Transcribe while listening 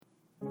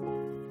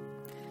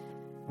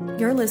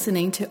You're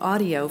listening to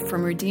audio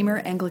from Redeemer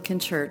Anglican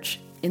Church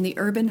in the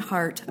urban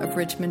heart of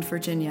Richmond,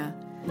 Virginia.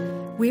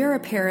 We are a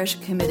parish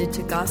committed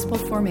to gospel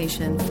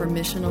formation for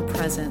missional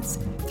presence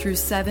through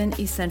 7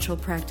 essential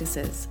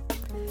practices: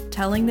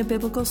 telling the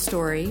biblical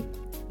story,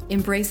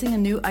 embracing a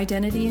new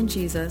identity in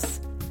Jesus,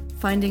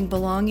 finding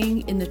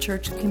belonging in the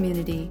church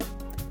community,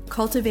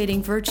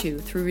 cultivating virtue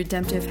through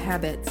redemptive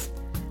habits,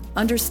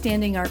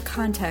 understanding our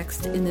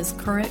context in this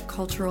current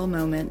cultural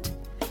moment,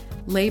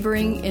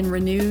 laboring in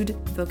renewed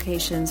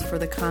vocations for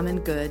the common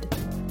good,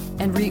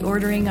 and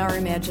reordering our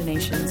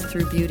imaginations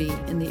through beauty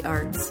in the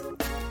arts.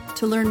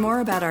 To learn more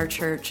about our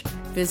church,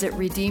 visit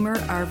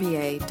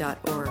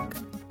redeemerrva.org.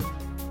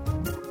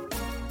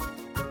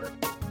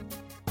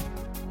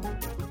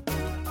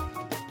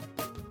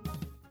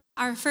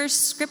 Our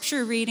first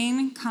scripture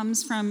reading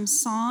comes from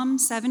Psalm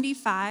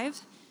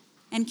 75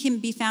 and can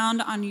be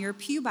found on your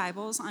pew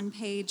Bibles on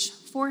page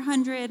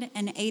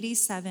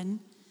 487.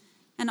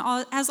 And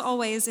as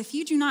always, if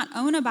you do not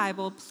own a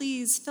Bible,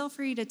 please feel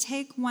free to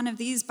take one of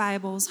these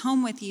Bibles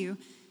home with you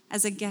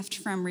as a gift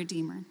from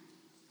Redeemer.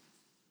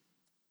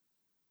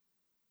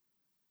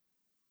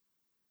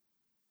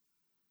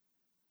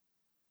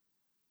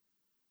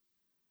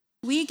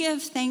 We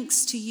give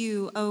thanks to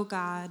you, O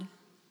God.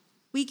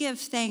 We give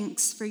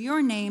thanks, for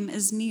your name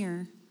is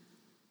near.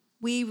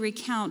 We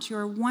recount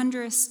your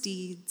wondrous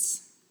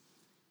deeds.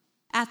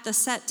 At the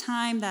set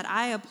time that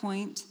I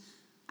appoint,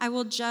 I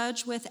will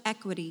judge with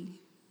equity.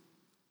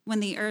 When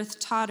the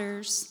earth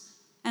totters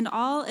and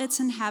all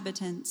its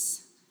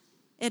inhabitants,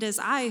 it is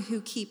I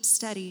who keep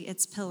steady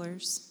its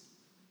pillars.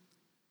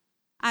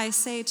 I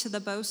say to the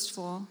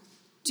boastful,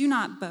 do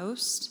not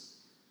boast,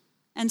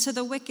 and to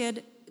the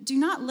wicked, do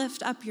not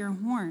lift up your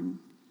horn.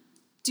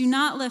 Do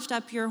not lift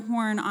up your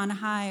horn on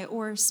high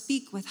or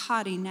speak with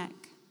haughty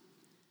neck.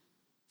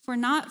 For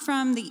not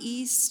from the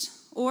east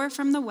or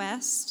from the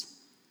west,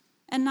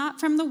 and not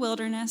from the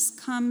wilderness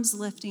comes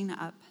lifting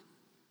up.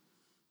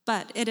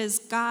 But it is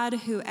God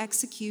who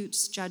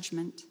executes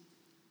judgment,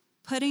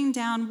 putting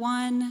down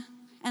one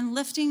and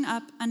lifting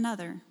up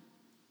another.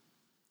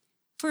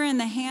 For in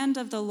the hand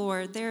of the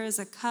Lord there is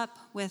a cup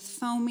with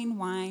foaming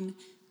wine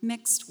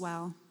mixed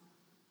well,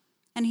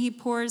 and he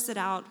pours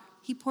out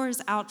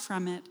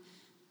from it,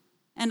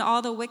 and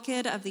all the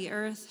wicked of the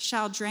earth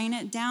shall drain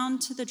it down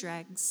to the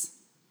dregs.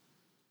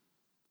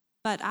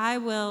 But I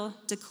will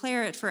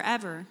declare it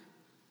forever.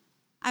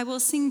 I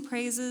will sing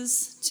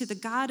praises to the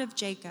God of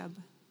Jacob.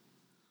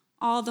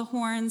 All the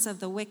horns of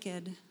the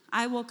wicked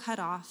I will cut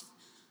off,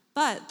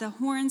 but the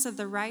horns of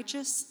the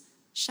righteous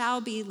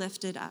shall be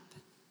lifted up.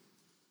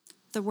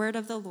 The word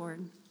of the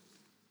Lord.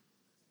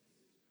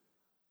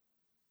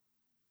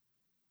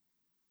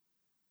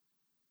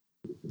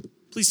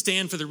 Please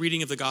stand for the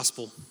reading of the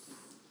gospel.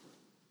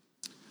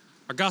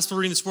 Our gospel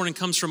reading this morning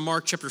comes from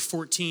Mark chapter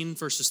 14,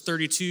 verses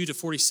 32 to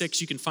 46.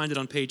 You can find it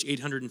on page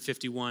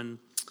 851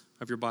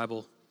 of your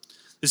Bible.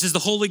 This is the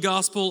holy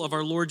gospel of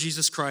our Lord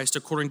Jesus Christ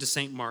according to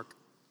St. Mark.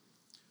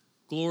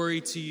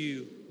 Glory to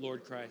you,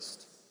 Lord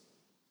Christ.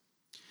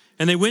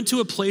 And they went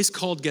to a place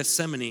called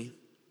Gethsemane,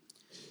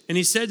 and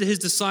he said to his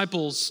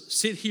disciples,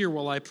 sit here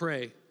while I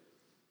pray.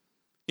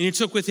 And he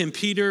took with him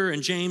Peter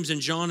and James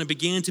and John and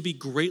began to be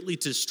greatly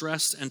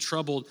distressed and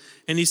troubled.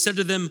 And he said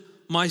to them,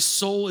 my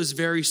soul is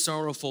very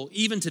sorrowful,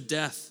 even to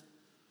death.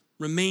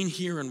 Remain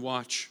here and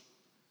watch.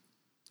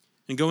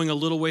 And going a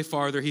little way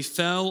farther, he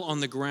fell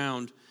on the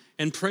ground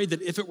and prayed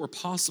that if it were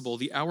possible,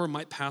 the hour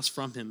might pass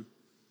from him.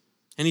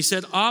 And he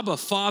said, Abba,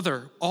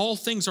 Father, all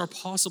things are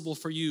possible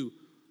for you.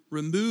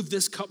 Remove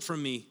this cup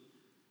from me,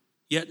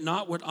 yet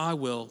not what I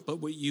will, but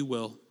what you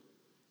will.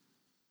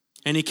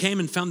 And he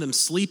came and found them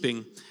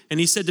sleeping. And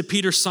he said to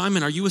Peter,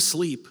 Simon, are you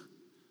asleep?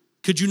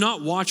 Could you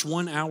not watch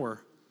 1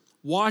 hour?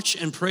 Watch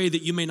and pray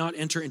that you may not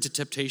enter into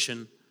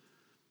temptation.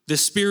 The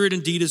spirit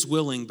indeed is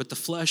willing, but the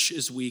flesh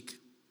is weak.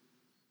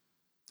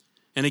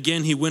 And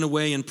again he went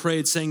away and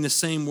prayed, saying the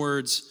same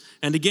words.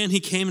 And again he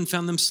came and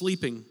found them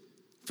sleeping,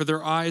 for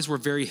their eyes were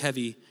very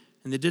heavy,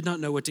 and they did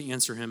not know what to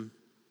answer him.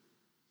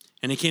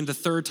 And he came the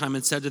third time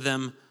and said to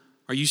them,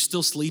 are you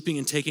still sleeping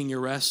and taking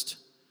your rest?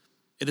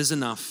 It is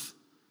enough.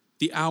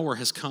 The hour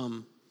has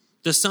come.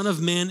 The Son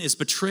of Man is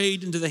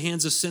betrayed into the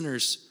hands of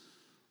sinners.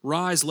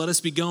 Rise, let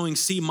us be going.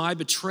 See, my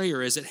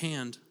betrayer is at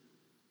hand.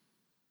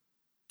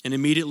 And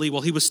immediately,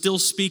 while he was still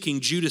speaking,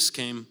 Judas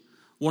came,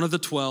 one of the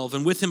 12,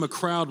 and with him a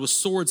crowd with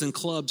swords and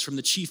clubs from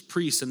the chief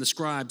priests and the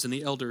scribes and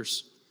the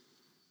elders.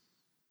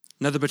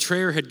 Now the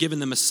betrayer had given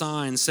them a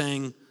sign,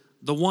 saying,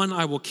 the one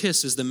I will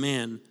kiss is the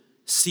man.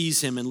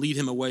 Seize him and lead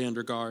him away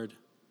under guard.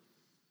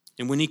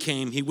 And when he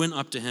came, he went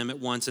up to him at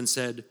once and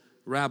said,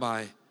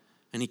 Rabbi,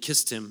 and he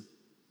kissed him.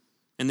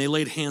 And they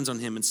laid hands on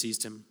him and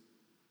seized him.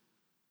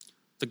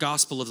 The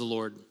gospel of the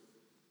Lord.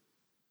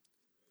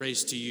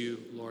 Praise to you,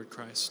 Lord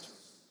Christ.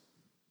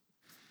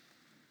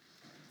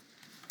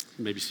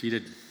 You may be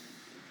seated.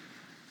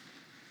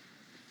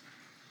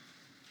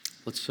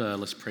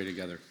 Let's pray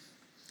together.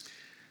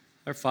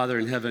 Our Father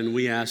in heaven,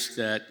 we ask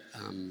that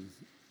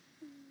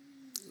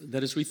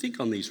as we think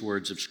on these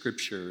words of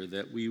Scripture,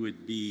 that we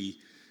would be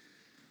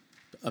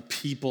a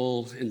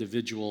people,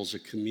 individuals, a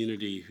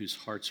community whose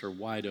hearts are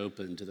wide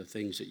open to the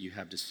things that you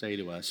have to say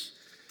to us,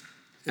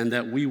 and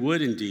that we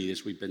would indeed,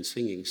 as we've been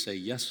singing, say,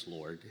 yes,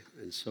 Lord.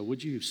 And so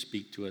would you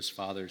speak to us,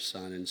 Father,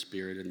 Son, and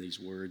Spirit in these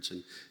words,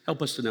 and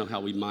help us to know how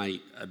we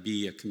might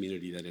be a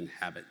community that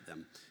inhabit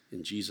them.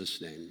 In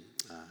Jesus' name,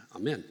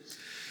 amen.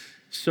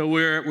 So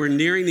we're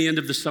nearing the end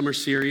of the summer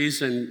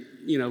series, and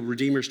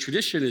Redeemer's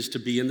tradition is to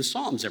be in the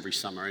Psalms every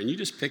summer, and you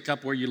just pick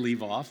up where you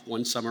leave off,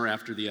 one summer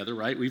after the other,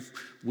 right?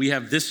 We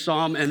have this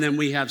Psalm, and then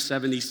we have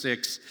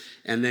 76,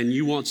 and then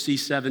you won't see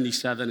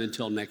 77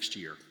 until next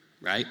year,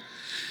 right?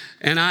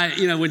 And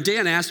when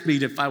Dan asked me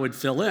if I would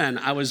fill in,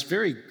 I was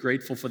very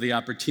grateful for the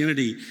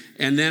opportunity.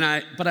 And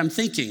then but I'm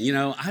thinking,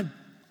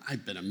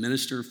 I've been a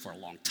minister for a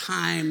long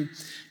time.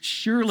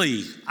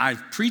 Surely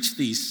I've preached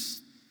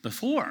these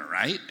before,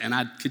 right? And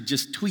I could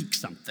just tweak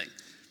something.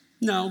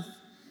 No.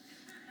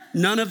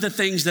 None of the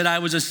things that I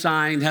was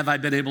assigned have I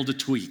been able to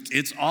tweak.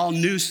 It's all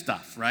new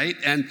stuff, right?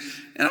 And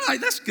I'm like,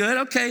 that's good.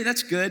 Okay,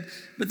 that's good.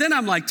 But then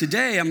I'm like,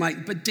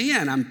 but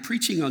Dan, I'm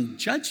preaching on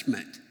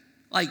judgment.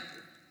 Like,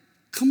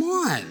 come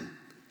on,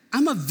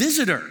 I'm a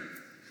visitor.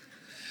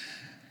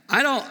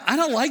 I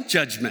don't like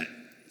judgment.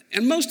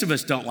 And most of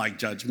us don't like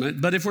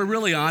judgment, but if we're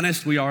really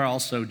honest, we are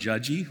also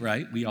judgy,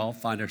 right? We all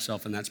find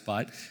ourselves in that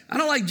spot. I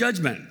don't like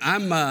judgment.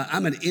 I'm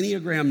an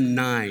Enneagram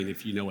 9,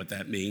 if you know what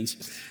that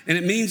means. And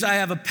it means I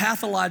have a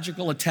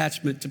pathological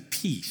attachment to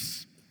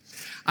peace.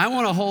 I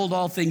want to hold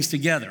all things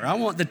together. I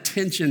want the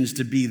tensions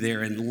to be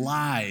there and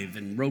live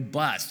and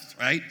robust,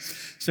 right?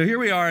 So here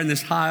we are in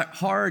this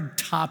hard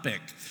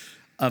topic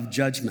of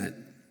judgment.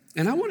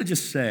 And I want to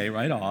just say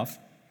right off,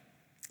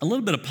 a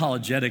little bit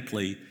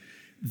apologetically,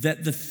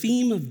 that the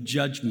theme of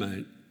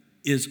judgment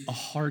is a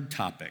hard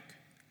topic,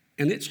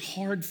 and it's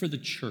hard for the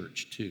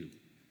church too.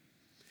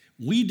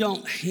 We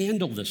don't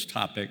handle this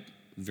topic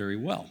very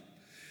well.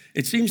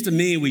 It seems to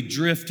me we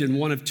drift in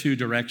one of two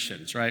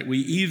directions, right? We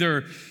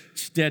either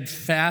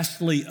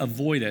steadfastly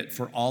avoid it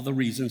for all the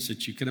reasons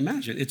that you can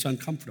imagine. It's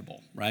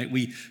uncomfortable, right?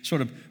 We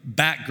sort of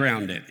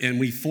background it and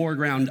we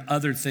foreground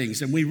other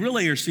things. And we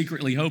really are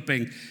secretly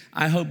hoping,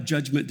 I hope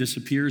judgment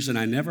disappears and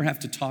I never have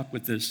to talk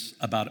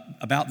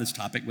about this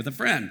topic with a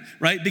friend,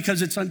 right?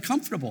 Because it's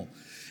uncomfortable.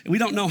 We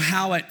don't know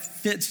how it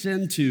fits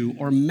into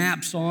or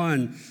maps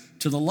on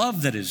to the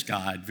love that is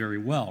God very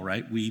well,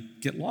 right? We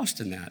get lost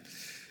in that.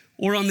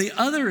 Or on the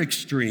other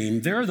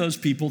extreme, there are those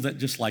people that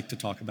just like to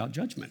talk about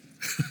judgment.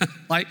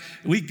 Like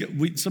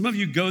some of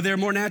you go there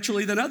more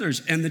naturally than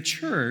others. And the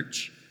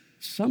church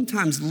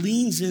sometimes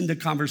leans into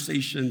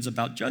conversations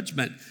about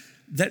judgment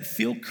that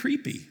feel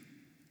creepy.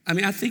 I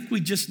mean, I think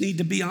we just need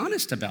to be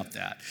honest about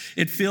that.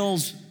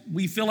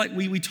 We feel like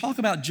we talk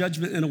about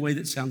judgment in a way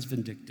that sounds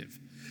vindictive.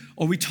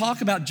 Or we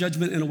talk about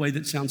judgment in a way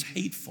that sounds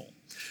hateful.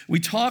 We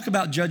talk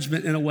about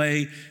judgment in a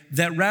way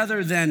that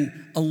rather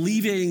than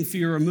alleviating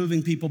fear or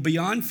moving people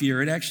beyond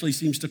fear, it actually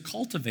seems to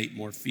cultivate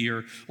more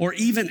fear or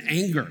even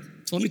anger.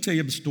 So let me tell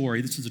you a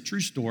story. This is a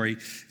true story.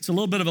 It's a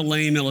little bit of a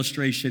lame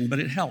illustration, but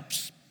it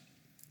helps.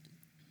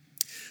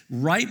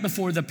 Right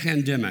before the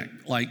pandemic,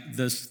 like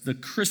the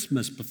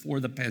Christmas before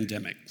the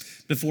pandemic,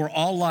 before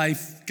all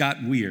life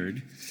got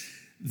weird,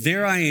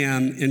 there I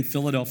am in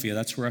Philadelphia.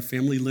 That's where our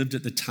family lived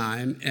at the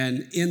time.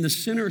 And in the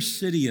center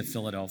city of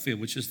Philadelphia,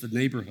 which is the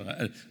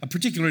neighborhood, a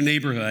particular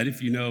neighborhood,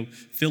 if you know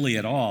Philly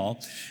at all.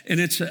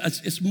 And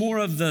it's more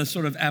of the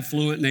sort of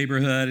affluent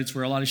neighborhood. It's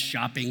where a lot of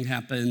shopping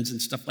happens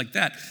and stuff like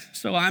that.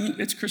 So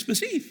it's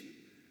Christmas Eve.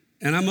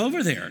 And I'm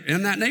over there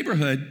in that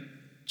neighborhood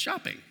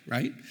shopping,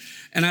 right?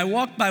 And I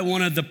walked by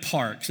one of the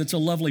parks. It's a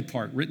lovely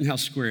park,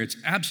 Rittenhouse Square. It's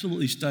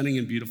absolutely stunning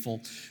and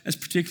beautiful. It's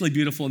particularly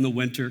beautiful in the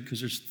winter because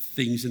there's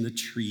things in the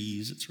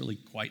trees. It's really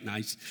quite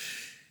nice.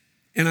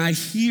 And I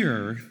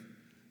hear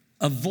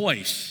a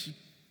voice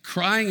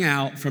crying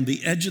out from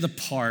the edge of the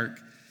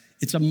park.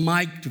 It's a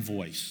mic'd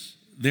voice.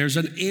 There's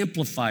an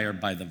amplifier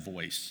by the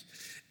voice.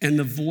 And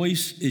the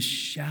voice is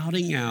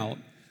shouting out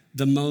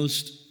the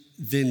most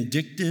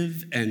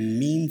vindictive and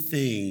mean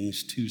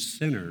things to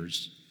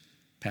sinners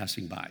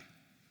passing by.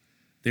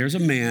 There's a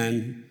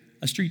man,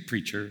 a street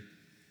preacher,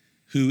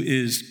 who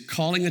is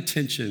calling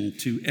attention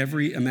to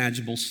every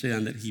imaginable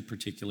sin that he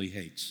particularly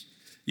hates.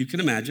 You can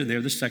imagine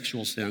they're the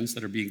sexual sins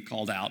that are being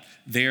called out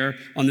there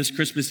on this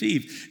Christmas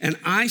Eve. And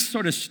I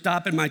sort of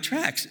stop in my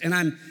tracks,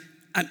 and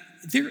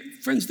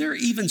friends, there are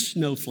even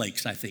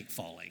snowflakes, I think,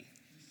 falling.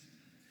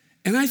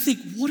 And I think,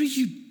 what are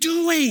you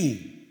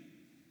doing?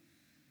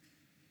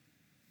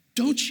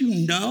 Don't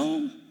you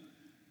know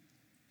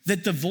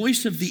that the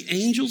voice of the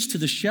angels to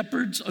the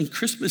shepherds on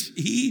Christmas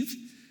Eve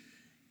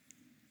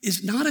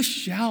is not a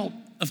shout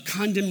of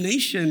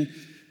condemnation,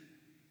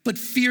 but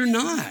fear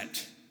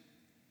not,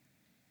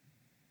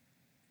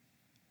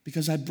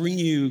 because I bring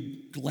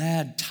you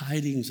glad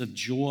tidings of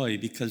joy,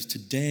 because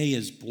today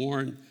is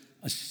born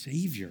a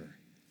Savior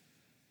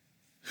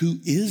who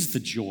is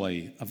the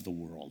joy of the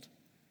world.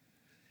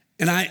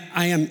 And I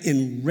am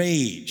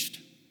enraged,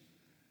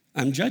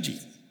 I'm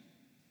judgy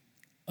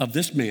of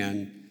this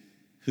man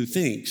who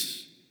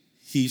thinks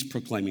he's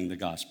proclaiming the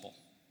gospel.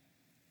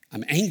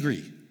 I'm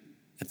angry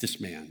at this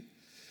man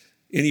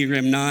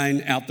Enneagram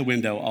 9 out the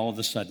window all of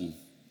a sudden.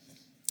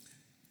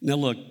 Now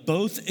look,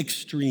 both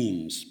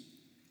extremes,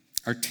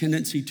 our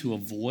tendency to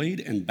avoid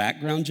and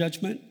background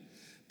judgment,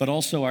 but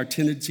also our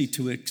tendency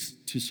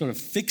to sort of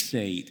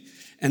fixate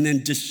and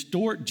then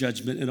distort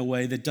judgment in a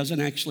way that doesn't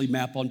actually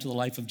map onto the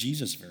life of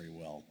Jesus very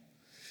well.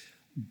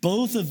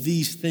 Both of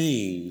these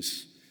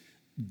things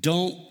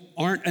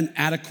aren't an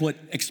adequate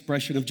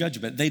expression of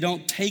judgment. They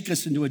don't take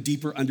us into a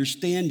deeper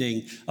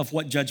understanding of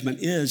what judgment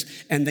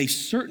is, and they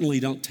certainly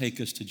don't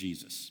take us to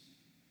Jesus.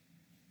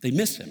 They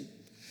miss him.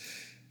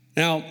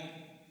 Now,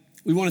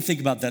 we want to think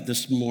about that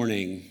this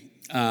morning,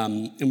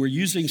 and we're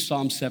using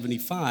Psalm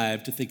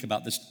 75 to think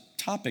about this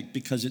topic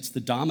because it's the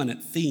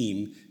dominant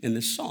theme in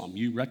this psalm.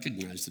 You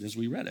recognized it as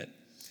we read it.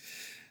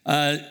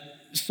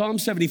 Psalm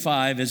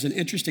 75 is an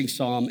interesting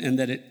psalm in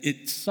that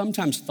it's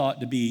sometimes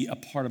thought to be a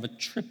part of a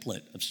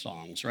triplet of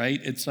songs, right?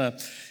 It's a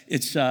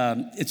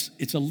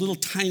little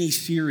tiny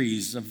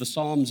series of the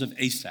Psalms of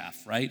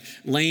Asaph, right?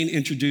 Lane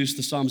introduced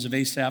the Psalms of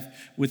Asaph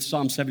with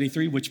Psalm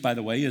 73, which, by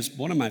the way, is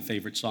one of my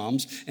favorite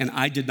psalms, and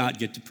I did not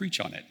get to preach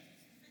on it.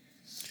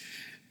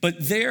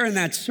 But there in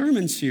that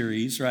sermon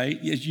series, right,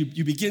 as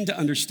you begin to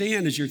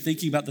understand as you're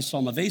thinking about the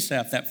Psalm of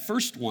Asaph, that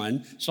first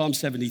one, Psalm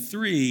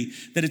 73,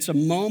 that it's a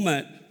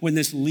moment when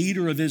this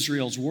leader of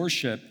Israel's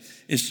worship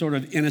is sort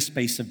of in a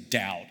space of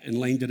doubt. And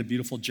Lane did a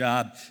beautiful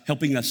job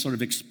helping us sort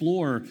of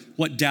explore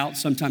what doubt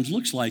sometimes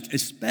looks like,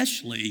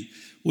 especially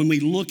when we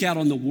look out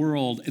on the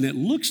world and it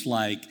looks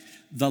like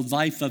the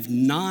life of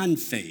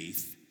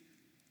non-faith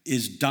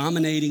is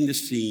dominating the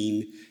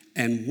scene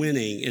and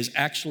winning is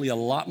actually a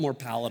lot more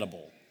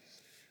palatable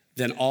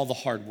than all the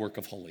hard work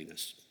of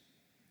holiness.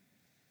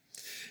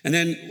 And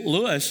then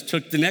Lewis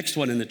took the next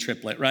one in the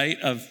triplet, right,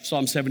 of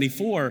Psalm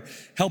 74,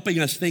 helping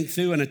us think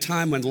through in a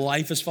time when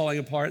life is falling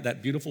apart,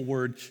 that beautiful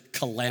word,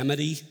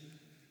 calamity,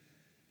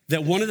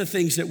 that one of the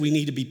things that we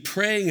need to be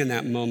praying in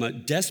that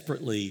moment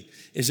desperately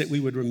is that we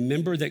would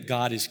remember that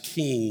God is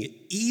king,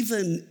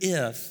 even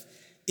if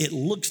it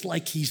looks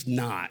like he's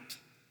not.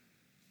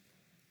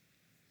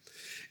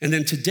 And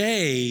then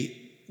today,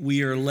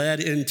 we are led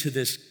into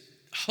this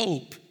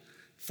hope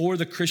for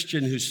the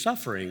Christian who's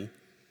suffering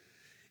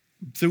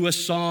through a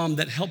psalm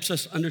that helps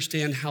us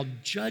understand how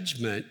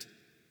judgment,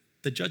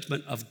 the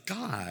judgment of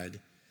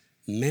God,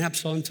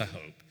 maps onto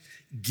hope,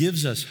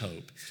 gives us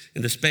hope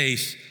in the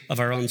space of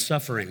our own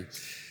suffering.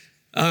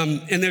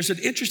 And there's an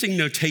interesting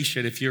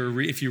notation if you were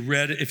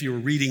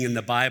reading in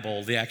the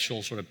Bible, the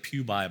actual sort of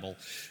Pew Bible,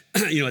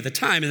 at the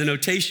time, and the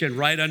notation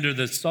right under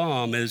the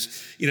psalm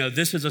is,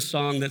 this is a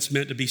song that's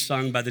meant to be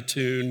sung by the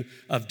tune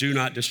of "Do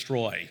Not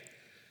Destroy,"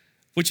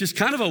 which is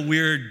kind of a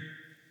weird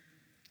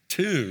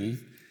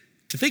tune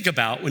to think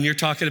about when you're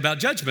talking about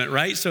judgment,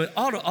 right? So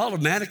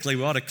automatically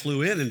we ought to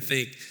clue in and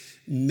think,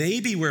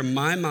 maybe where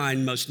my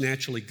mind most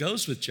naturally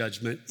goes with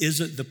judgment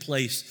isn't the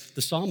place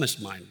the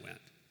psalmist's mind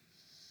went.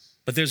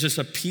 But there's this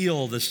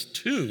appeal, this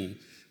tune,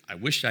 I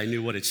wish I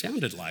knew what it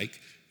sounded like,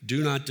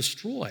 "Do not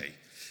destroy."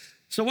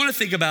 So I want to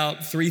think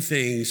about three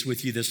things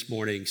with you this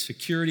morning: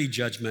 security,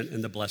 judgment,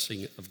 and the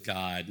blessing of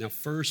God. Now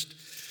first,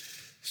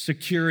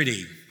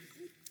 security.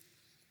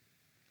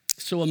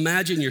 So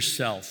imagine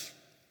yourself,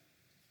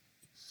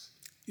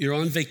 you're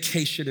on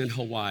vacation in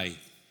Hawaii,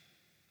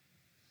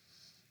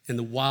 and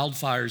the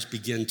wildfires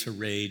begin to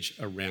rage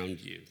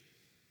around you.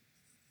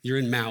 You're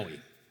in Maui.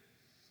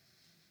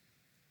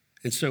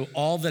 And so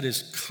all that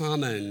is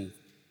common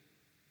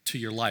to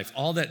your life,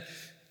 all that,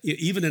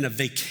 even in a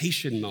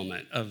vacation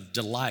moment of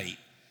delight,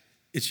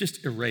 it's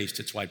just erased,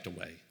 it's wiped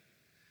away.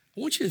 I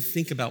want you to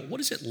think about, what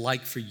is it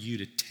like for you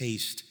to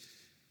taste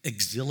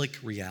exilic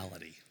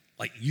reality?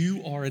 Like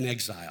you are in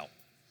exile.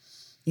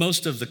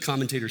 Most of the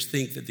commentators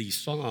think that these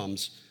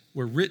Psalms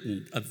were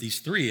written, of these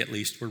three at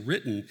least, were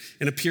written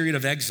in a period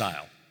of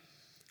exile,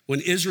 when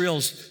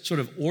Israel's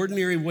sort of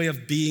ordinary way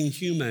of being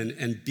human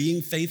and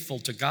being faithful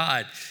to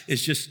God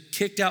is just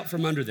kicked out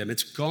from under them.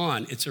 It's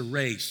gone, it's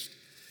erased,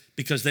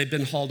 because they've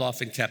been hauled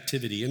off in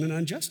captivity, in an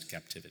unjust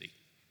captivity.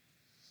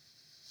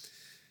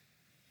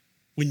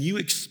 When you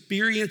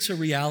experience a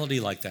reality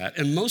like that,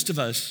 and most of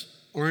us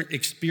aren't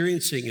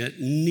experiencing it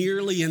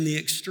nearly in the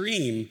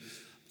extreme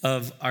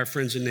of our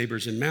friends and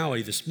neighbors in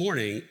Maui this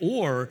morning,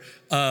 or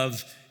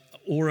of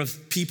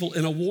people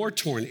in a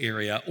war-torn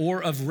area,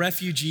 or of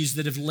refugees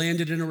that have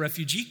landed in a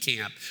refugee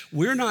camp.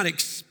 We're not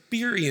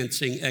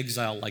experiencing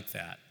exile like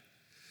that.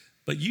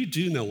 But you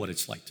do know what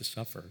it's like to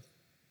suffer.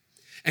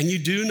 And you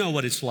do know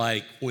what it's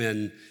like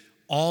when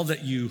all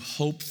that you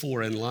hope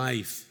for in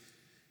life,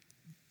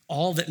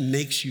 all that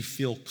makes you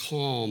feel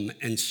calm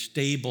and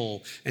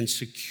stable and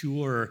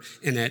secure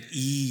and at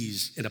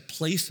ease in a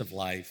place of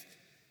life,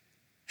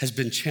 has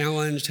been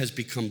challenged, has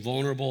become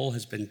vulnerable,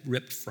 has been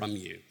ripped from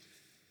you.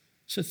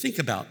 So think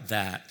about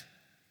that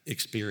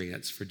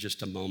experience for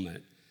just a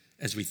moment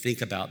as we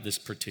think about this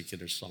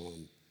particular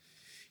psalm.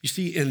 You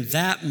see, in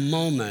that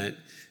moment,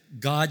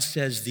 God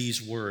says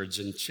these words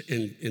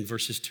in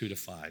verses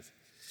 2-5.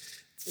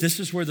 This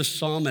is where the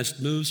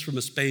psalmist moves from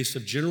a space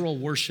of general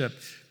worship,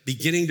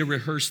 beginning to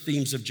rehearse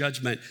themes of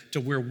judgment, to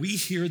where we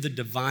hear the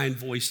divine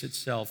voice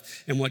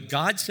itself. And what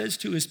God says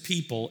to his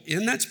people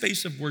in that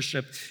space of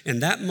worship,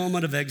 in that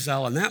moment of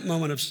exile, in that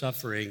moment of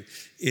suffering,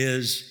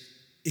 is,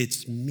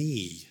 it's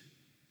me.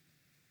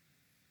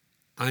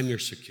 I'm your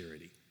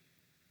security.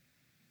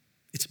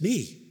 It's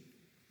me.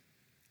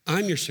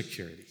 I'm your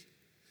security.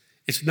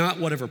 It's not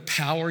whatever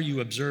power you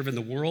observe in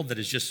the world that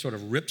has just sort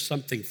of ripped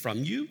something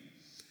from you.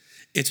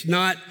 It's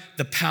not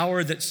the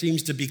power that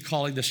seems to be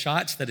calling the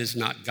shots that is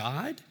not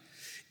God.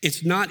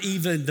 It's not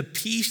even the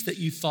peace that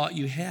you thought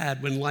you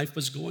had when life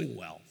was going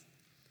well.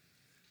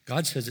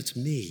 God says it's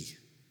me.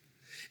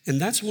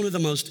 And that's one of the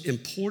most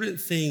important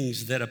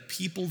things that a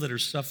people that are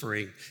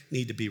suffering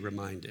need to be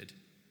reminded.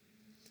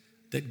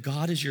 That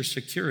God is your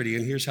security,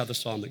 and here's how the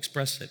psalm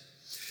expresses it.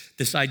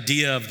 This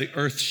idea of the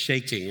earth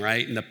shaking,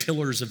 right, and the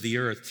pillars of the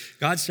earth.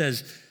 God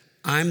says,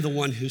 I'm the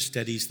one who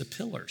steadies the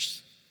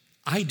pillars.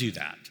 I do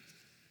that.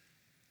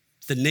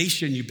 The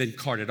nation you've been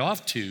carted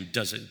off to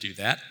doesn't do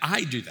that.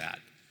 I do that.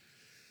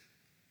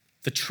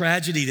 The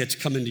tragedy that's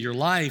come into your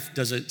life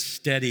doesn't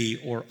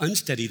steady or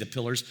unsteady the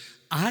pillars.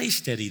 I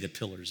steady the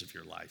pillars of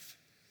your life.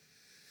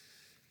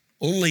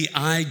 Only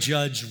I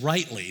judge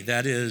rightly.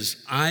 That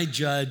is, I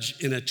judge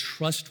in a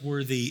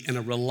trustworthy and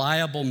a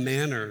reliable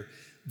manner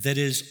that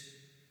is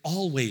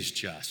always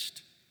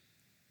just.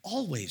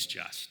 Always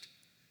just.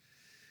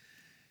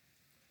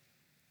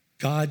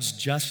 God's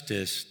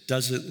justice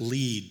doesn't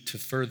lead to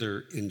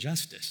further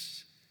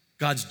injustice.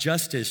 God's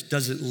justice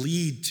doesn't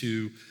lead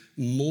to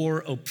more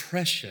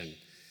oppression.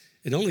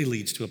 It only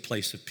leads to a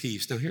place of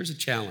peace. Now, here's a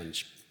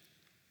challenge.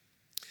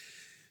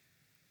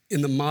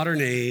 In the modern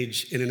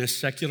age and in a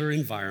secular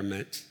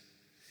environment,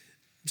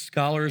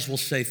 scholars will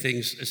say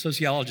things,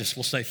 sociologists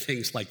will say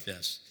things like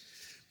this,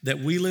 that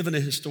we live in a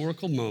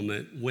historical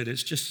moment when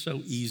it's just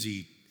so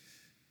easy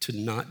to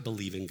not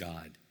believe in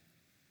God.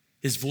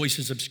 His voice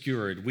is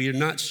obscured. We are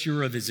not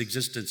sure of his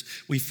existence.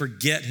 We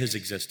forget his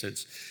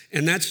existence.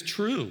 And that's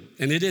true,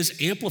 and it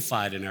is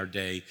amplified in our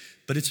day,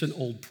 but it's an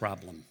old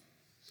problem.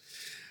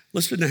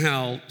 Listen to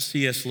how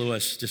C.S.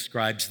 Lewis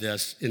describes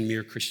this in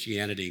Mere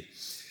Christianity.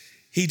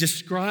 He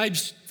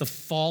describes the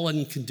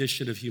fallen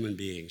condition of human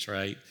beings,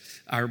 right?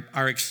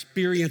 Our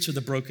experience of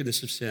the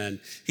brokenness of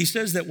sin. He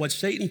says that what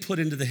Satan put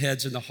into the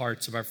heads and the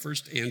hearts of our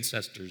first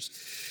ancestors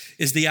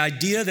is the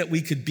idea that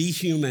we could be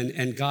human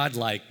and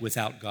godlike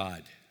without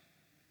God.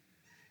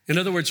 In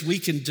other words, we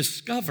can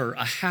discover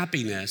a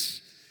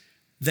happiness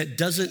that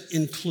doesn't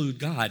include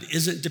God,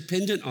 isn't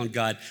dependent on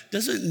God,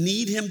 doesn't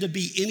need him to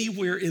be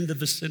anywhere in the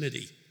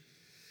vicinity.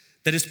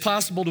 That it's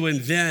possible to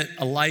invent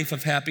a life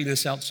of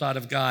happiness outside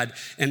of God.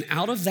 And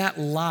out of that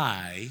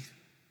lie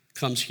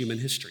comes human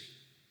history.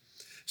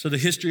 So the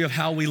history of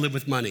how we live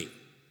with money,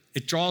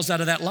 it draws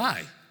out of that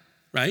lie,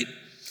 right?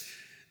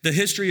 The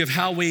history of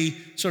how we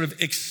sort of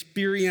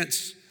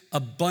experience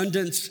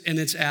abundance in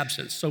its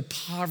absence. So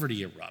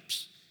poverty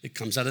erupts. It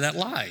comes out of that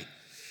lie.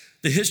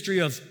 The history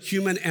of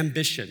human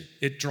ambition,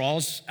 it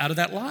draws out of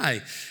that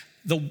lie.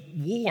 The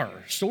war,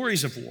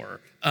 stories of war,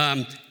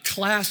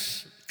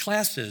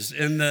 classes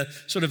and the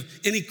sort of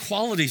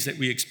inequalities that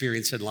we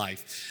experience in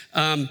life,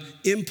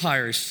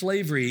 empires,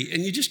 slavery,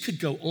 and you just could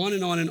go on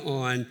and on and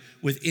on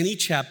with any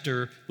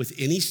chapter, with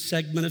any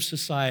segment of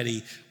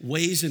society,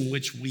 ways in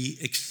which we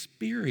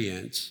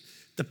experience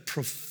the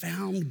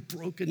profound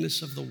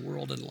brokenness of the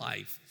world and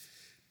life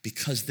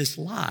because this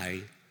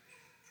lie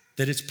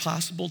that it's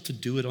possible to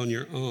do it on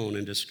your own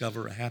and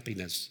discover a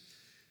happiness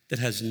that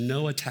has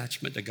no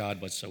attachment to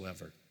God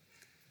whatsoever.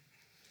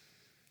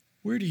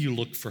 Where do you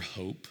look for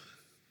hope?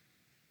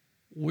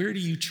 Where do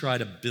you try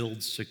to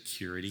build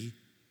security?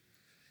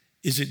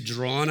 Is it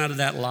drawn out of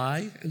that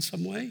lie in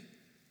some way?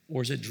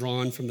 Or is it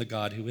drawn from the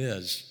God who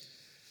is?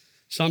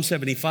 Psalm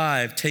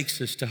 75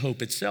 takes us to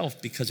hope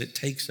itself because it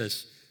takes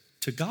us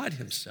to God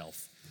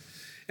himself.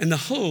 And the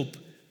hope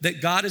that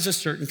God is a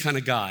certain kind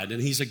of God,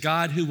 and he's a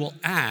God who will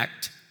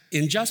act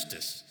in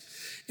justice.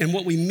 And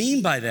what we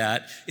mean by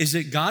that is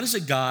that God is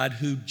a God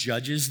who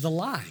judges the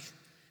lie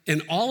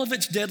and all of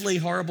its deadly,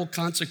 horrible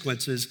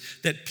consequences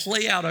that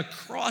play out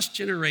across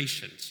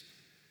generations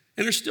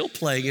and are still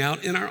playing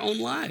out in our own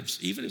lives,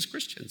 even as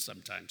Christians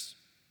sometimes.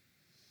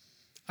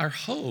 Our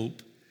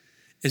hope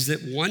is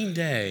that one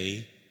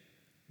day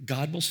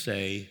God will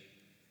say,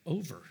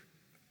 over.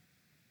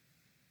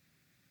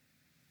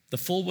 The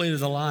full weight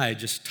of the lie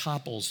just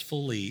topples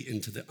fully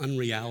into the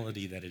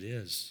unreality that it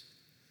is.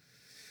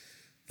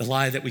 The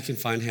lie that we can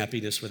find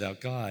happiness without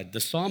God. The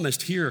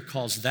psalmist here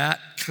calls that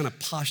kind of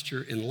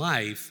posture in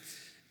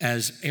life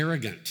as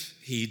arrogant.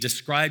 He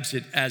describes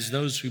it as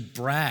those who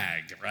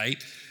brag,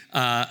 right?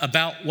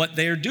 About what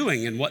they're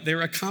doing and what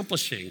they're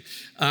accomplishing.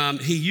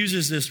 He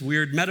uses this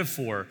weird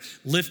metaphor,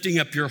 lifting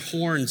up your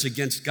horns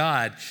against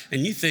God.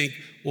 And you think,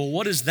 well,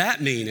 what does that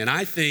mean? And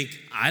I think,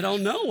 I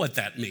don't know what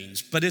that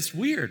means, but it's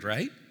weird,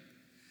 right?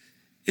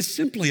 It's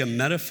simply a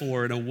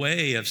metaphor and a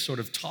way of sort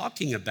of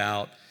talking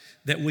about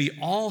that we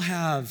all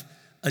have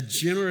a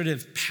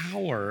generative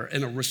power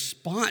and a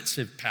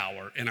responsive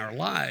power in our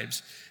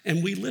lives,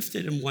 and we lift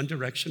it in one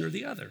direction or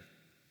the other.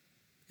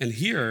 And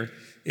here,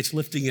 it's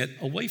lifting it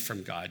away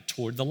from God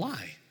toward the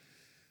lie,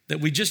 that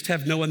we just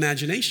have no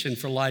imagination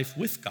for life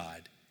with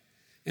God.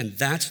 And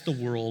that's the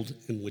world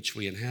in which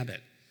we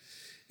inhabit.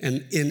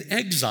 And in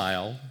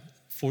exile,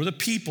 for the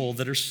people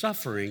that are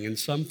suffering in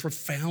some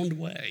profound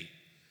way,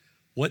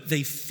 what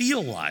they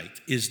feel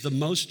like is the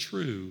most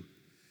true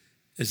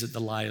is that the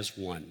lie is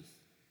won.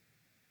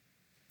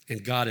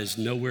 And God is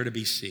nowhere to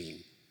be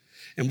seen.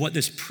 And what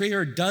this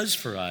prayer does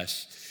for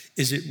us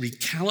is it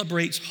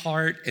recalibrates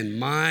heart and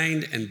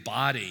mind and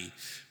body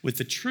with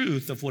the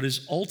truth of what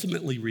is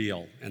ultimately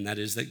real, and that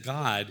is that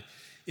God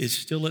is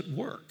still at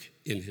work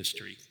in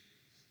history,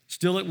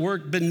 still at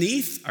work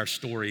beneath our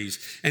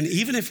stories. And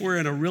even if we're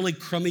in a really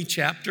crummy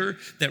chapter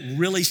that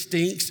really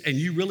stinks and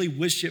you really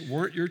wish it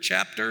weren't your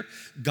chapter,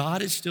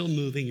 God is still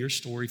moving your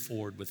story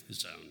forward with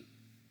his own.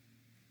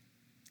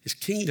 His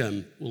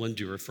kingdom will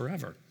endure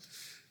forever.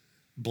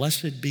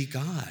 Blessed be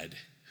God,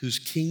 whose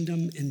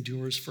kingdom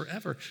endures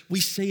forever.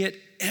 We say it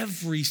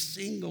every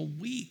single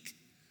week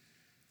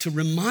to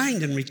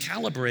remind and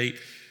recalibrate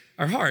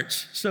our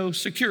hearts. So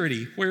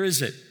security, where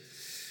is it?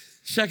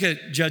 Second,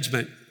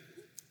 judgment.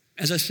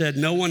 As I said,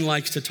 no one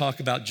likes to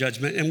talk about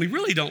judgment, and we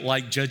really don't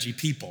like judgy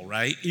people,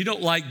 right? You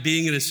don't like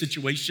being in a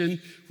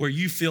situation where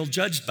you feel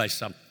judged by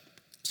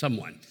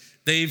someone.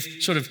 They've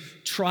sort of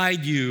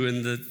tried you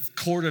in the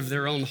court of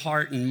their own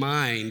heart and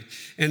mind,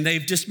 and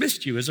they've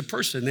dismissed you as a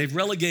person. They've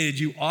relegated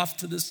you off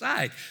to the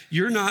side.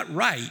 You're not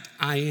right,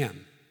 I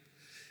am.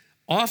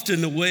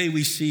 Often the way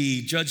we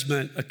see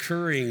judgment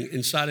occurring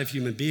inside of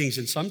human beings,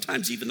 and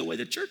sometimes even the way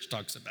the church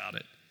talks about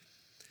it,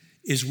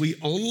 is we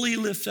only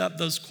lift up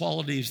those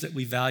qualities that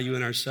we value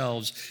in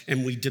ourselves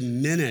and we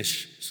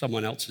diminish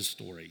someone else's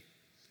story.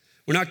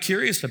 We're not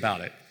curious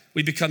about it.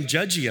 We become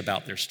judgy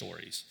about their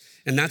stories.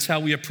 And that's how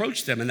we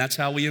approach them, and that's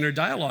how we enter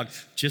dialogue,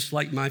 just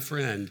like my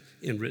friend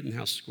in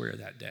Rittenhouse Square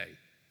that day.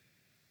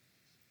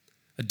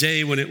 A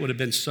day when it would have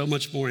been so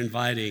much more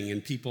inviting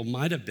and people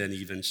might have been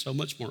even so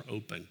much more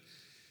open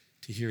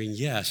to hearing,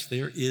 yes,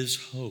 there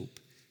is hope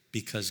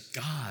because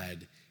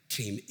God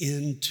came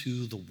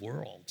into the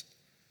world.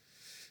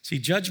 See,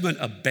 judgment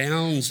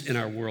abounds in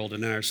our world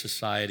and in our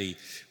society.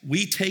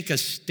 We take a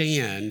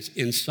stand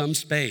in some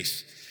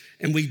space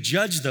and we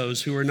judge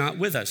those who are not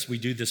with us. We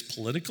do this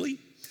politically.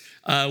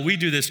 We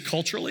do this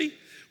culturally.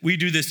 We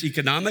do this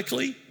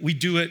economically. We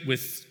do it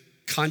with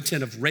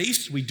content of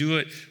race. We do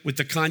it with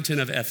the content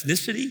of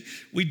ethnicity.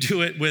 We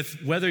do it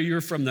with whether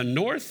you're from the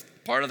north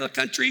part of the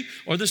country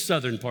or the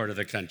southern part of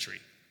the country,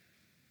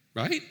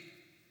 right?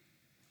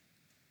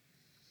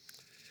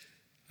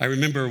 I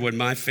remember when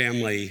my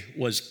family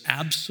was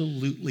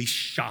absolutely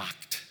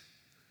shocked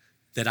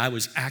that I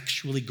was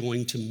actually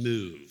going to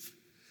move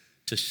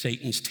to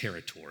Satan's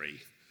territory,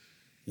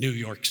 New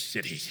York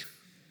City.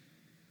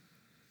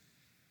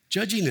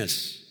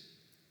 Judginess.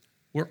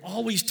 We're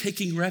always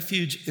taking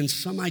refuge in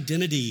some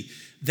identity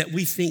that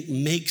we think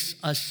makes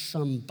us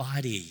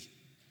somebody.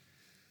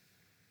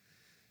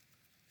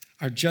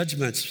 Our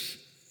judgments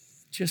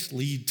just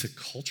lead to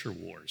culture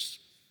wars.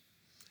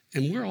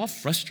 And we're all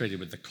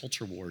frustrated with the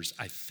culture wars,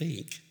 I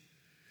think.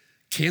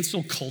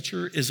 Cancel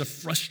culture is a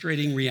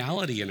frustrating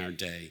reality in our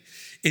day.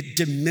 It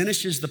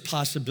diminishes the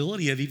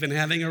possibility of even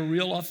having a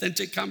real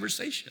authentic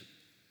conversation.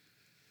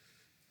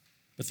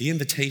 But the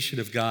invitation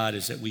of God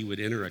is that we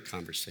would enter a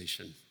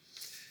conversation.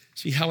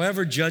 See,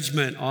 however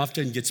judgment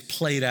often gets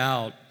played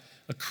out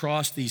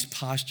across these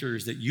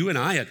postures that you and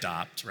I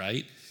adopt,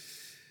 right?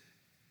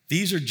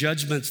 These are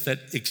judgments that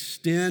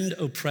extend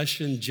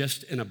oppression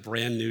just in a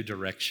brand new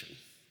direction.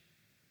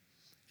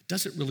 It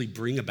doesn't really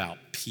bring about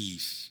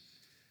peace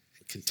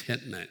and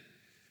contentment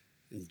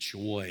and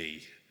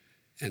joy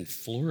and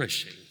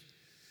flourishing.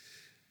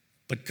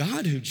 But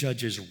God, who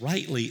judges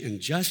rightly and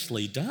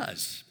justly,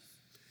 does.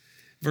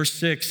 Verse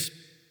 6,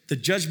 the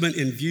judgment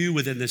in view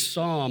within this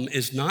psalm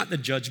is not the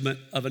judgment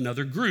of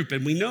another group.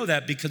 And we know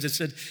that because it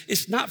said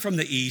it's not from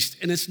the east,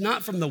 and it's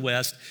not from the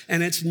west,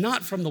 and it's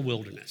not from the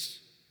wilderness.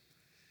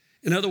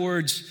 In other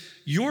words,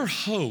 your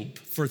hope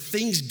for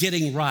things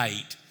getting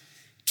right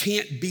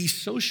can't be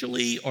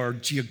socially or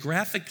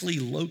geographically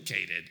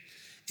located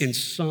in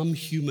some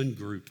human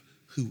group,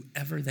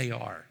 whoever they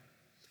are.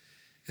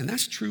 And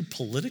that's true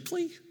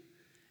politically,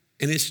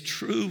 and it's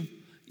true,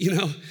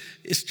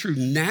 it's true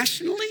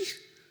nationally.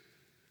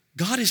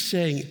 God is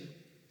saying,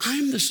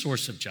 I'm the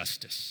source of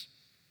justice,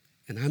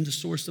 and I'm the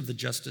source of the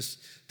justice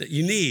that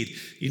you need.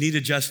 You need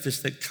a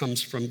justice that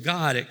comes from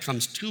God. It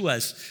comes to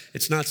us.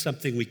 It's not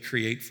something we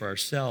create for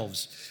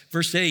ourselves.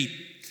 Verse 8,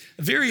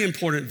 a very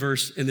important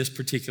verse in this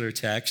particular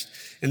text,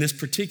 in this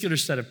particular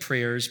set of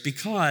prayers,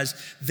 because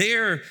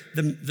there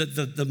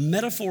the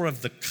metaphor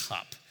of the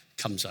cup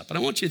comes up. And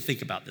I want you to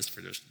think about this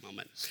for just a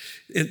moment.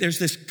 There's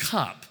this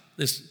cup,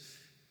 this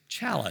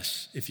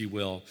chalice, if you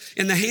will,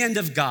 in the hand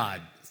of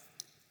God.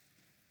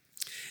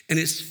 And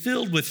it's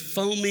filled with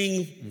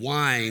foaming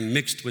wine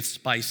mixed with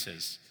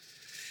spices.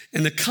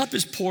 And the cup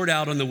is poured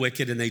out on the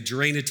wicked and they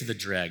drain it to the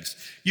dregs.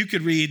 You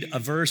could read a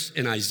verse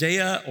in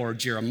Isaiah or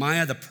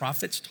Jeremiah. The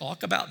prophets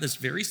talk about this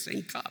very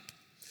same cup,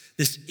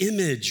 this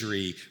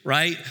imagery,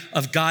 right,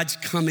 of God's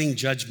coming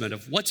judgment,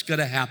 of what's going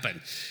to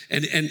happen.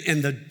 And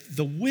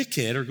the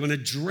wicked are going to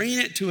drain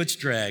it to its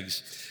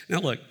dregs. Now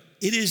look,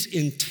 it is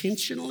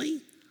intentionally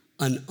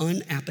an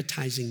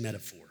unappetizing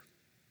metaphor.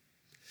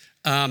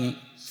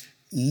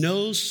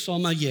 No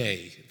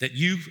sommelier that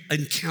you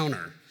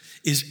encounter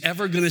is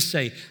ever going to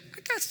say, I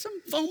got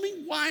some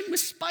foaming wine with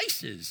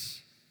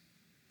spices.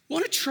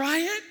 Want to try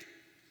it?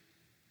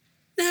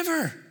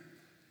 Never.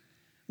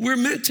 We're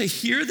meant to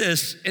hear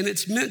this, and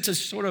it's meant to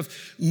sort of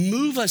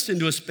move us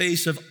into a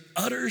space of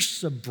utter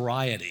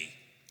sobriety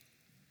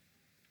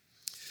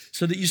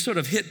so that you sort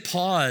of hit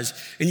pause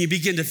and you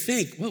begin to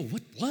think, whoa,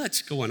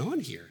 what's going on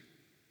here?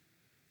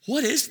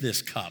 What is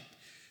this cup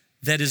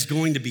that is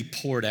going to be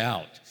poured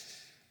out?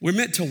 We're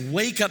meant to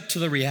wake up to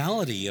the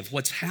reality of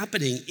what's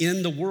happening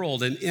in the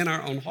world and in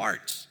our own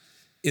hearts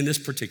in this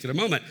particular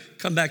moment.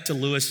 Come back to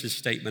Lewis's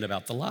statement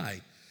about the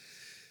lie.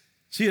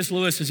 C.S.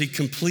 Lewis, as he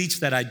completes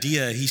that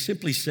idea, he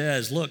simply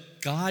says, look,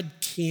 God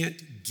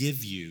can't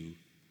give you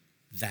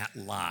that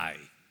lie.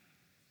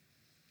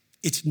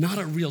 It's not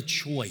a real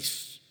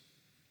choice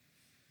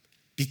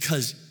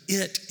because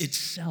it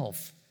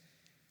itself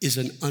is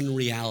an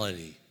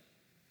unreality.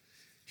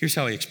 Here's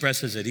how he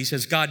expresses it. He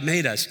says, God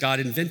made us. God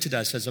invented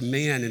us as a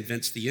man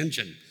invents the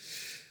engine.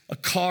 A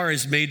car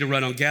is made to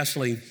run on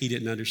gasoline. He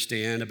didn't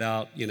understand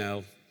about,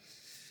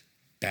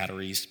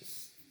 batteries.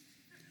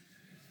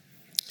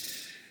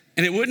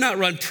 And it would not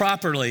run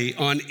properly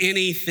on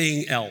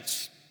anything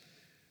else.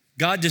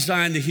 God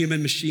designed the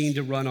human machine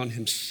to run on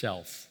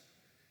himself.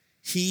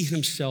 He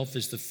himself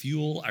is the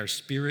fuel our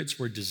spirits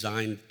were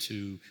designed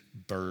to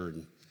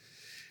burn.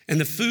 And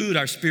the food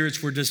our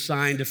spirits were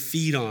designed to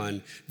feed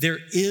on. There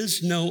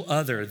is no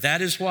other.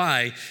 That is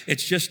why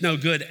it's just no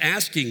good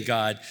asking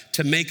God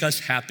to make us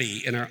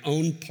happy in our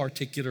own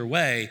particular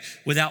way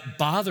without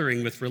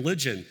bothering with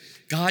religion.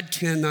 God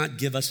cannot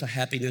give us a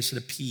happiness and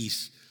a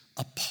peace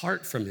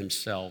apart from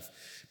himself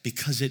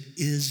because it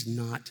is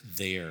not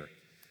there.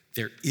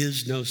 There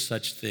is no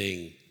such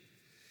thing.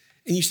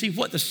 And you see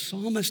what the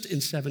psalmist in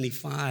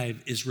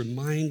 75 is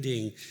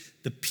reminding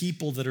the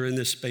people that are in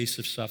this space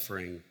of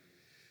suffering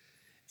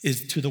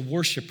is to the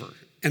worshiper,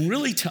 and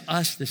really to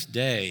us this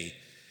day,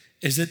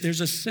 is that there's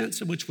a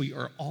sense in which we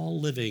are all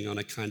living on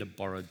a kind of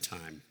borrowed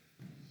time.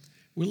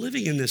 We're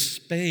living in this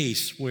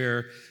space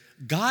where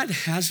God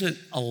hasn't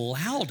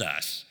allowed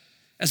us,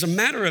 as a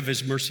matter of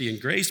his mercy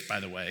and grace, by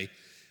the way,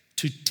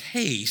 to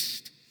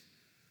taste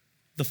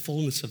the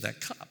fullness of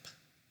that cup,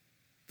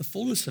 the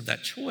fullness of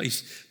that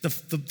choice,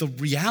 the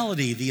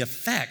reality, the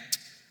effect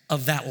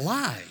of that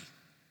lie.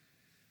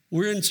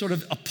 We're in sort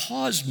of a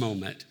pause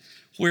moment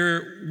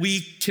where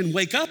we can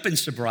wake up in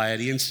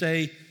sobriety and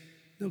say,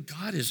 no,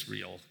 God is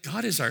real.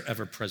 God is our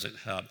ever-present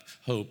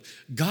hope.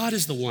 God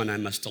is the one I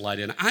must delight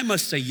in. I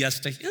must say yes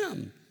to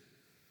him.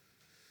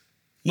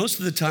 Most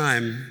of the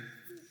time,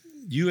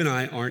 you and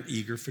I aren't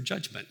eager for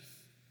judgment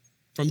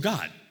from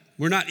God.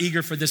 We're not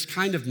eager for this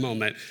kind of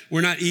moment.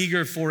 We're not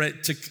eager for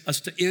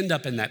us to end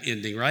up in that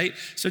ending, right?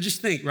 So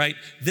just think, right?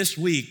 This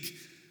week,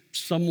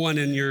 someone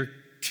in your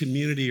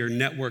community or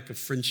network of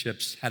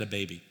friendships had a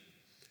baby.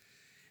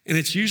 And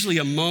it's usually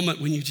a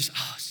moment when you just,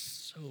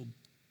 so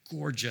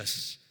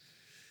gorgeous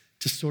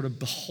to sort of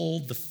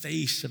behold the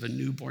face of a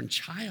newborn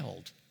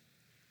child.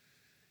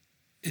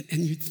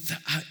 And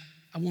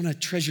I want to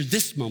treasure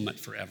this moment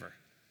forever.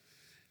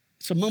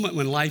 It's a moment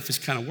when life is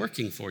kind of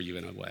working for you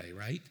in a way,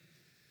 right?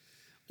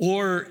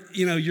 Or,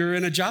 you're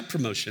in a job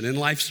promotion and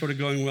life's sort of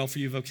going well for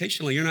you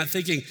vocationally. You're not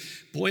thinking,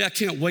 boy, I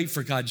can't wait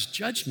for God's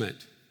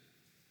judgment.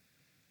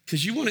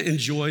 Because you want to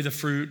enjoy the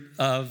fruit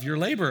of your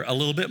labor a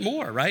little bit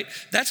more, right?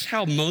 That's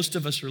how most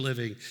of us are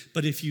living.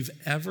 But if you've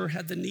ever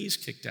had the knees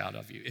kicked out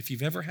of you, if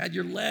you've ever had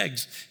your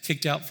legs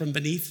kicked out from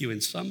beneath you in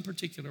some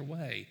particular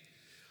way,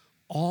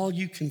 all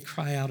you can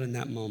cry out in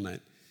that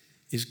moment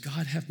is,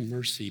 God, have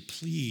mercy.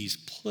 Please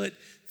put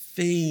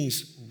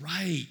things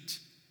right.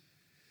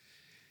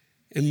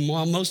 And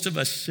while most of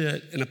us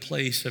sit in a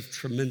place of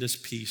tremendous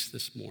peace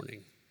this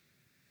morning,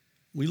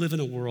 we live in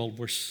a world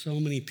where so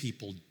many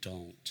people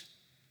don't.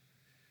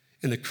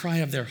 And the cry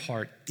of their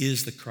heart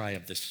is the cry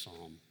of this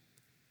psalm.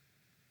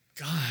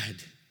 God,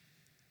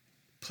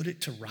 put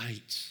it to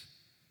rights.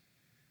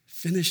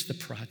 Finish the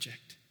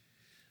project.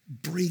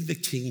 Bring the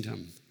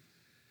kingdom.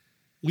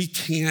 We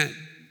can't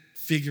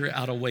figure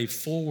out a way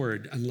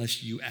forward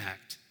unless you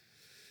act.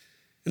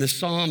 And the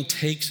psalm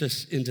takes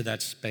us into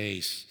that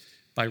space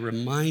by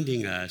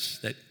reminding us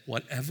that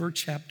whatever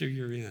chapter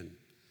you're in,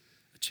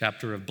 a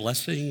chapter of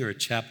blessing or a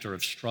chapter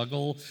of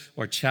struggle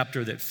or a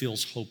chapter that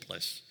feels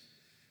hopeless,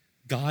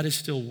 God is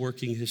still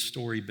working his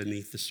story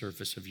beneath the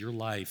surface of your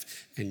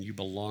life, and you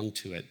belong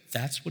to it.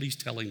 That's what he's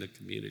telling the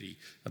community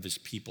of his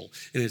people.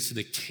 And it's an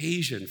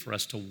occasion for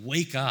us to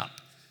wake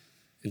up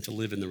and to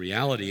live in the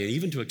reality, and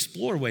even to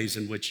explore ways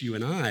in which you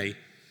and I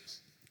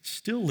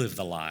still live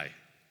the lie.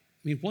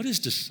 I mean, what is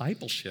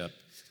discipleship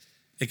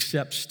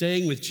except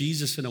staying with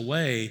Jesus in a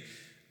way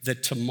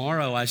that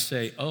tomorrow I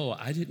say, oh,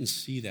 I didn't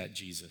see that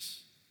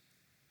Jesus,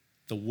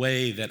 the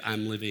way that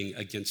I'm living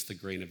against the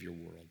grain of your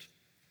world.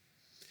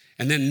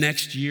 And then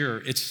next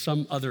year, it's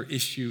some other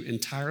issue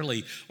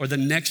entirely. Or the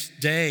next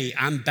day,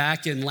 I'm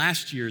back in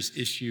last year's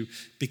issue,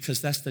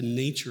 because that's the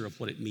nature of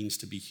what it means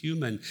to be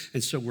human.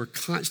 And so we're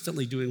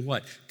constantly doing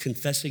what?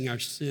 Confessing our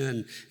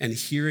sin and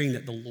hearing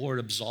that the Lord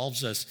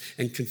absolves us,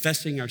 and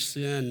confessing our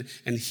sin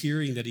and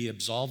hearing that he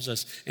absolves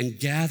us, and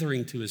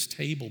gathering to his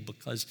table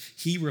because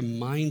he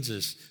reminds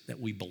us that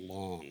we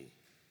belong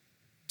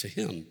to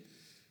him,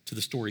 to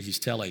the story he's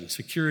telling.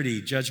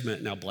 Security,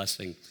 judgment, now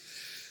blessing.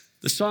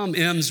 The psalm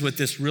ends with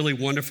this really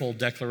wonderful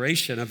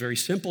declaration, a very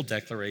simple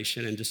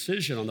declaration and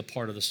decision on the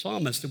part of the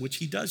psalmist, in which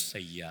he does say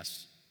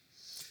yes.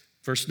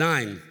 Verse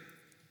 9,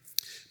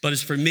 but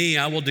as for me,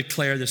 I will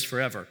declare this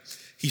forever.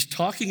 He's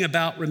talking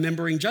about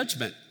remembering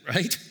judgment,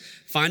 right?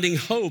 Finding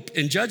hope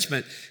in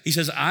judgment. He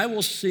says, I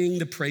will sing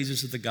the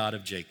praises of the God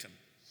of Jacob.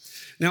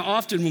 Now,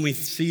 often when we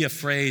see a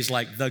phrase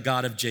like the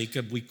God of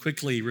Jacob, we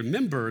quickly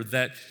remember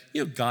that,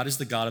 God is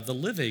the God of the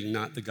living,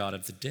 not the God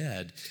of the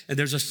dead. And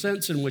there's a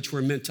sense in which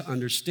we're meant to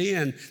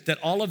understand that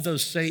all of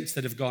those saints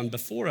that have gone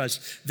before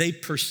us, they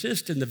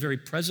persist in the very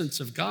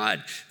presence of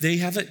God. They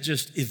haven't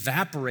just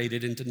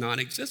evaporated into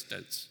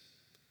non-existence.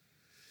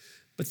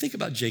 But think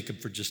about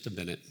Jacob for just a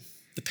minute,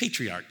 the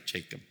patriarch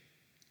Jacob.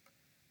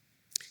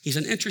 He's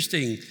an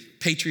interesting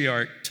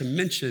patriarch to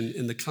mention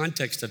in the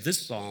context of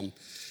this psalm,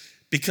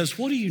 because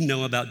what do you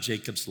know about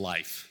Jacob's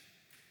life?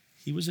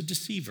 He was a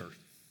deceiver.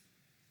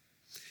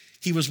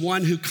 He was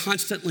one who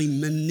constantly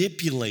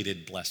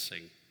manipulated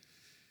blessing.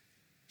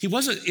 He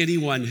wasn't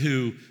anyone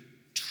who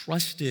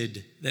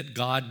trusted that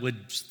God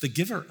was the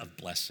giver of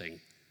blessing.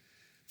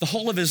 The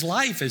whole of his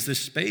life is this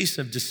space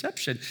of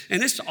deception,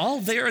 and it's all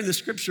there in the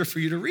scripture for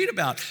you to read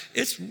about.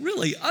 It's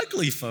really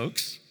ugly,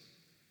 folks.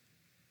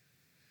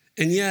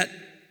 And yet,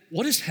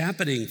 what is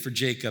happening for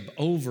Jacob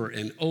over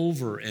and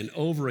over and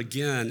over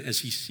again as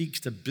he seeks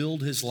to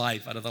build his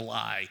life out of the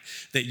lie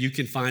that you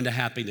can find a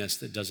happiness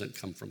that doesn't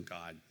come from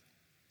God,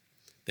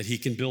 that he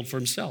can build for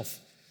himself?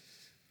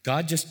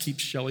 God just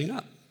keeps showing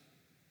up.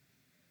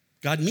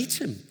 God meets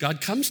him. God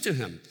comes to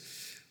him.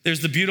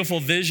 There's the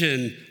beautiful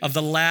vision of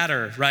the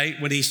ladder, right?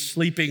 When he's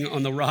sleeping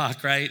on the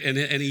rock, right? And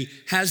he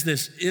has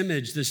this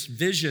image, this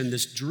vision,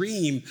 this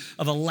dream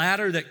of a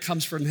ladder that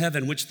comes from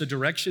heaven, which the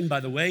direction,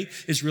 by the way,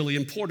 is really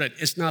important.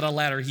 It's not a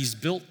ladder he's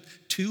built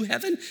to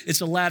heaven.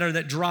 It's a ladder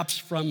that drops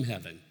from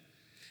heaven.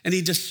 And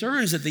he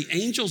discerns that the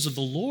angels of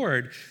the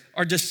Lord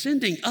are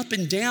descending up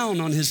and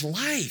down on his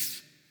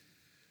life.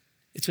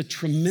 It's a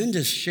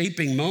tremendous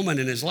shaping moment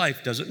in his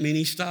life. Doesn't mean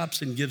he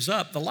stops and gives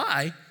up the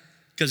lie,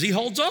 because he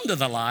holds on to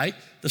the lie.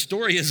 The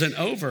story isn't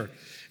over.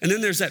 And then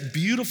there's that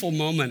beautiful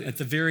moment at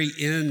the very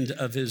end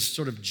of his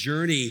sort of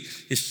journey,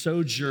 his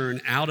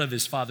sojourn out of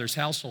his father's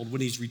household,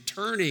 when he's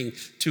returning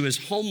to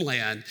his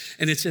homeland.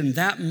 And it's in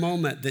that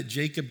moment that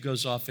Jacob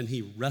goes off and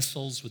he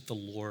wrestles with the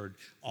Lord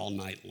all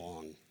night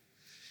long.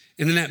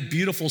 And in that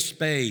beautiful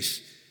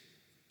space,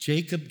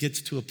 Jacob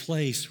gets to a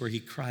place where he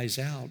cries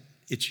out,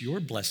 it's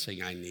your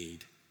blessing I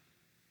need,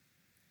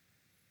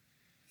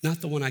 not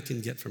the one I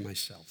can get for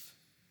myself.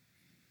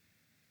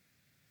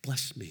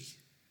 Bless me.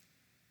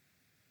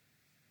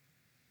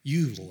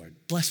 You, Lord,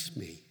 bless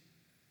me.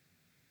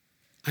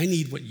 I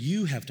need what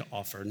you have to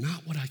offer,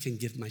 not what I can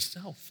give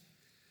myself.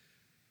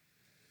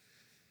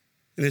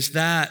 And it's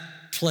that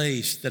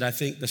place that I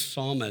think the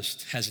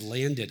psalmist has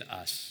landed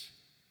us,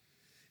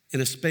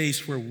 in a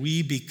space where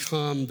we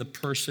become the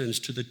persons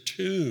to the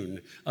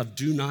tune of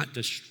do not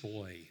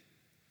destroy,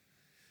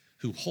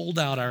 who hold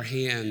out our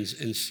hands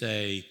and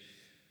say,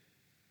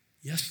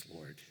 yes,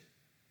 Lord.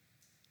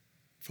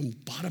 From the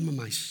bottom of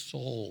my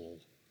soul,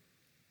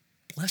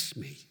 bless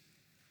me.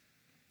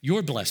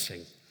 Your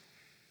blessing.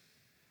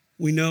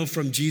 We know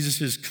from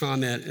Jesus'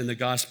 comment in the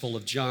Gospel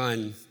of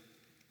John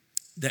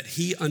that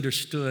he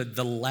understood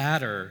the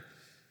ladder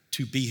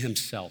to be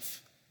himself.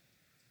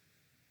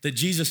 That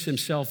Jesus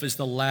himself is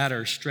the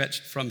ladder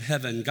stretched from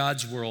heaven,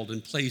 God's world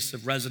and place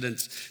of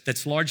residence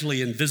that's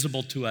largely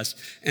invisible to us,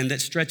 and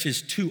that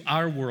stretches to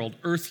our world,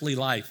 earthly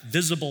life,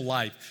 visible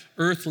life,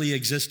 earthly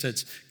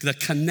existence, the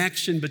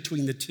connection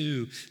between the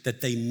two,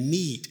 that they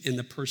meet in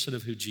the person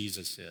of who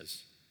Jesus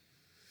is.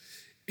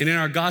 And in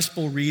our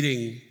gospel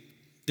reading,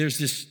 there's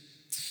this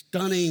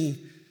stunning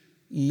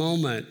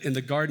moment in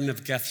the Garden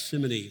of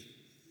Gethsemane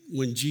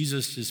when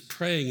Jesus is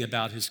praying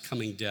about his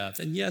coming death.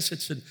 And yes,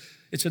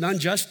 it's an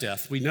unjust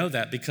death. We know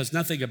that because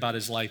nothing about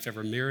his life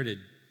ever merited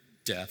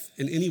death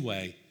in any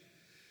way.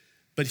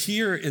 But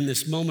here in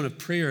this moment of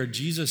prayer,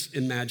 Jesus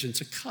imagines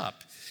a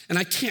cup. And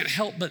I can't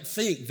help but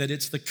think that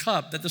it's the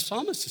cup that the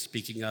psalmist is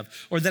speaking of,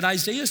 or that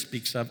Isaiah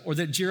speaks of, or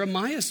that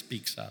Jeremiah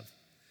speaks of.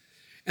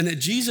 And that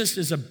Jesus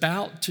is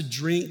about to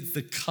drink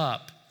the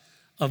cup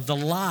of the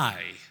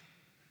lie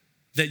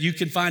that you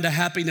can find a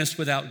happiness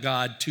without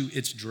God to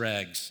its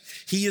dregs.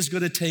 He is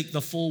going to take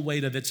the full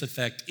weight of its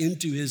effect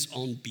into his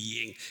own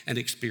being and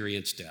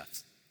experience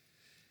death.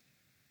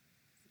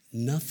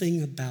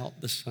 Nothing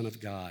about the Son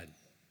of God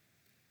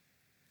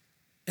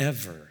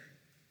ever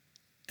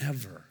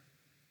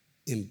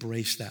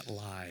embrace that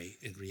lie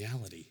in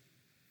reality.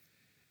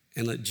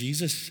 And that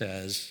Jesus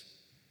says,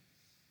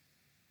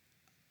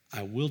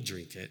 I will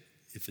drink it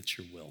if it's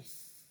your will.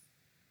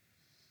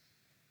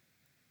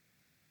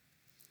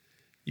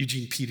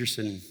 Eugene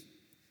Peterson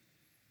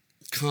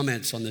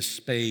comments on the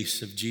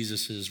space of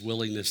Jesus'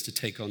 willingness to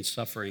take on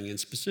suffering, and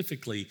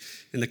specifically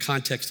in the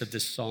context of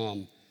this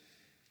psalm.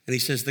 And he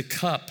says, the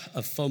cup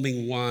of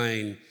foaming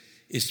wine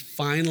is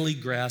finally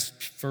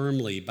grasped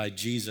firmly by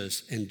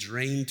Jesus and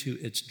drained to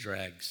its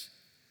dregs.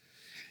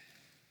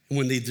 And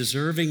when the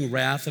deserving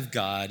wrath of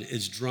God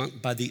is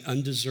drunk by the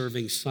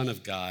undeserving Son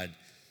of God,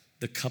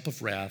 the cup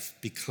of wrath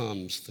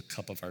becomes the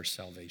cup of our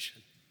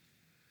salvation.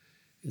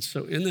 And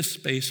so in this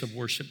space of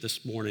worship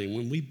this morning,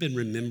 when we've been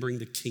remembering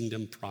the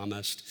kingdom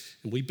promised,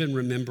 and we've been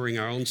remembering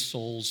our own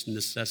soul's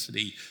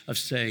necessity of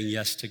saying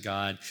yes to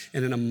God,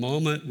 and in a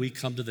moment we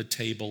come to the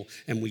table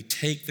and we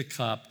take the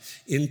cup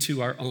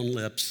into our own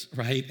lips,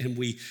 right? And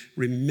we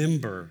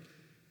remember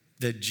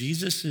that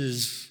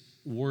Jesus'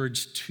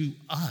 words to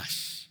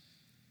us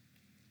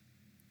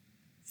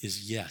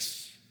is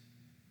yes.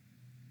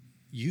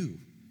 You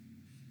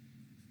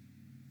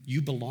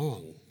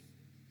belong.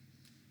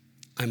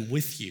 I'm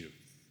with you.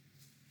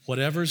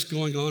 Whatever's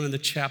going on in the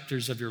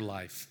chapters of your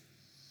life,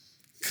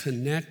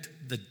 connect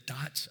the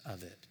dots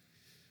of it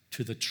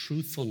to the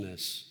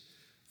truthfulness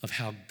of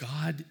how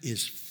God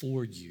is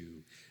for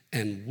you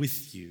and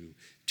with you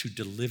to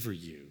deliver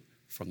you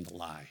from the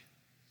lie.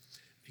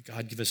 May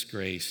God give us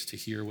grace to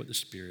hear what the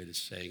Spirit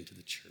is saying to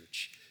the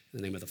church. In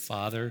the name of the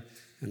Father,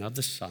 and of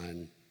the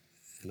Son,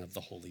 and of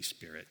the Holy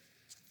Spirit.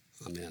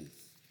 Amen.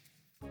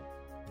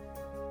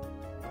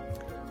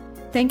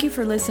 Thank you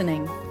for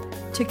listening.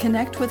 To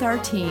connect with our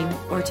team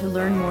or to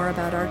learn more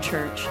about our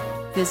church,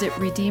 visit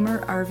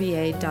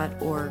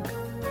redeemerrva.org.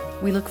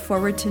 We look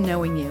forward to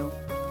knowing you.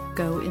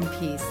 Go in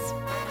peace.